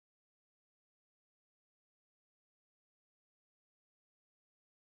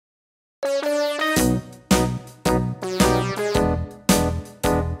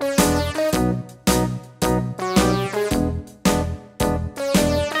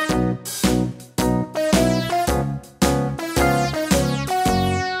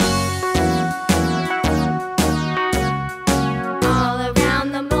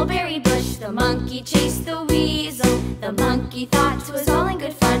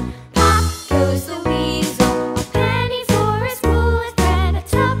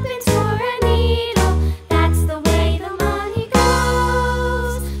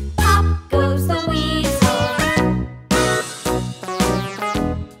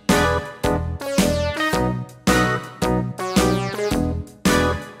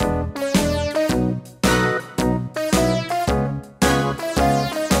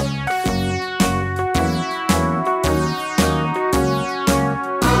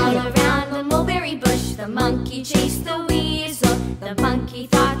the monkey chased the weasel. The monkey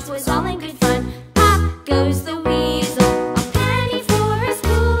thought 'twas all in good fun. Pop goes the weasel. A penny for a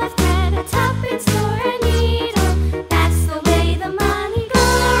spool of thread, a tuppence for a needle. That's the way the money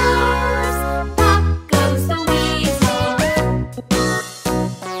goes. Pop goes the weasel.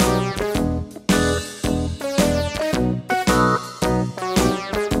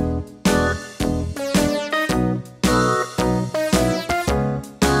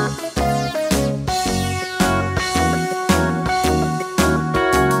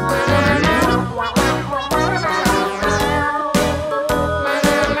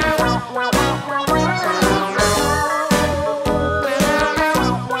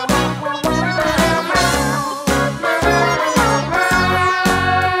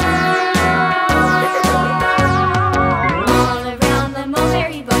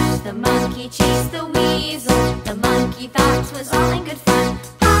 Chased the weasel. The monkey thought 'twas all in good fun.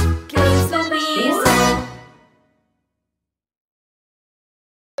 Pop goes the weasel.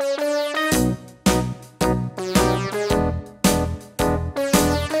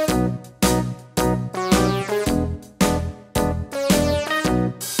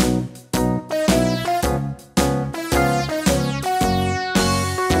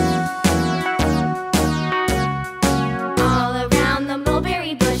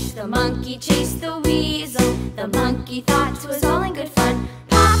 The monkey chased the weasel. The monkey thought 'twas all in good fun.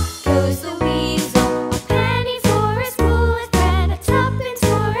 Pop goes the weasel. A penny for a spool of thread, a tuppence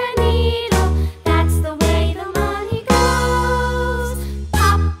for a needle. That's the way the money goes.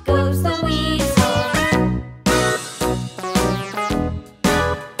 Pop goes the weasel.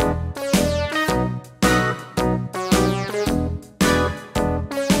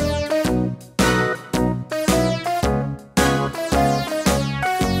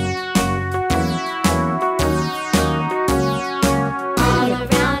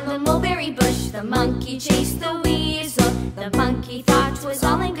 The monkey chased the weasel. The monkey thought 'twas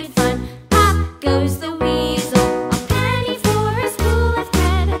all in good fun. Pop goes the weasel. A penny for a spool of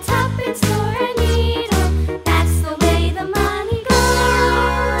thread, a tuppence for a needle. That's the way the money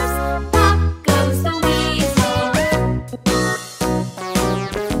goes. Pop goes the weasel.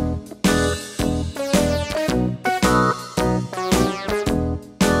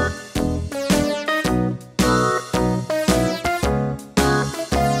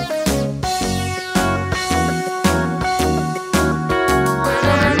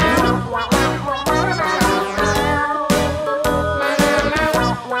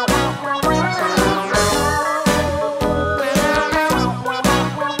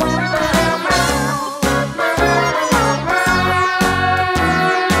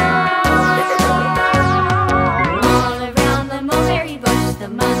 The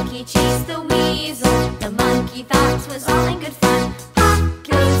monkey chased the weasel. The monkey thought 'twas all in good fun. Pop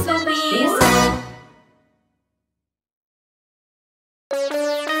goes the weasel.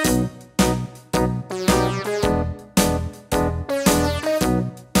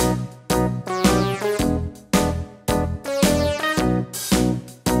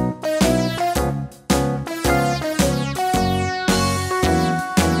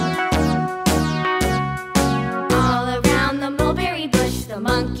 The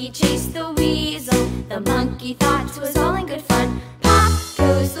monkey chased the weasel. The monkey thought 'twas all in good fun. Pop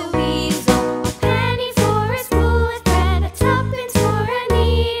goes the weasel. A penny for a spool of thread, a tuppence for a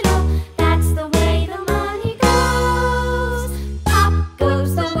needle. That's the way the money goes. Pop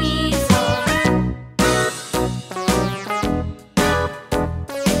goes the weasel.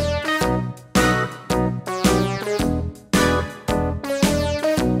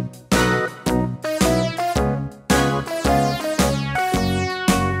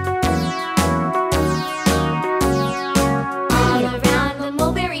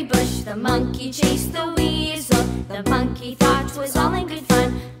 The monkey chased the weasel. The monkey thought 'twas all in good fun.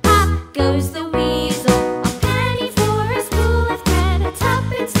 Pop goes the weasel. A penny for a spool of thread, a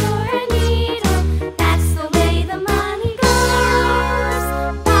tuppence for a needle. That's the way the money goes.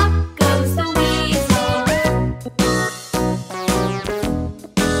 Pop goes the weasel.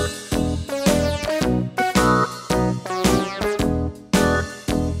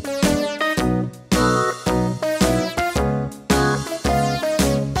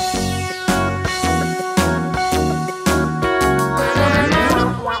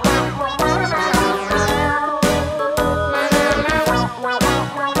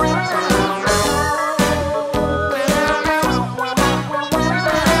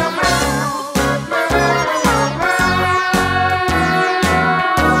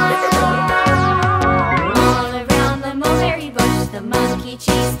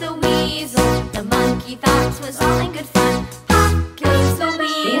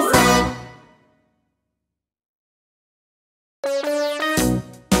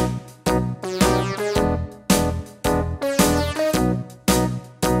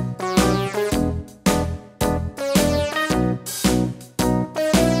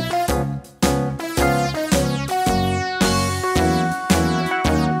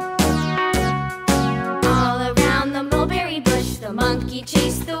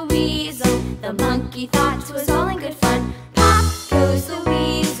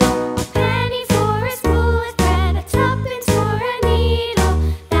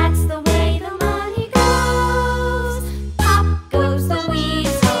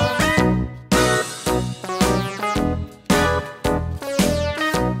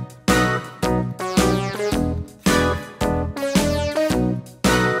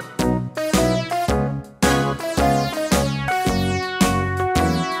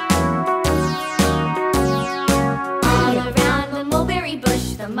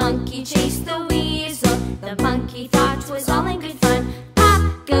 monkey chased the weasel. The monkey thought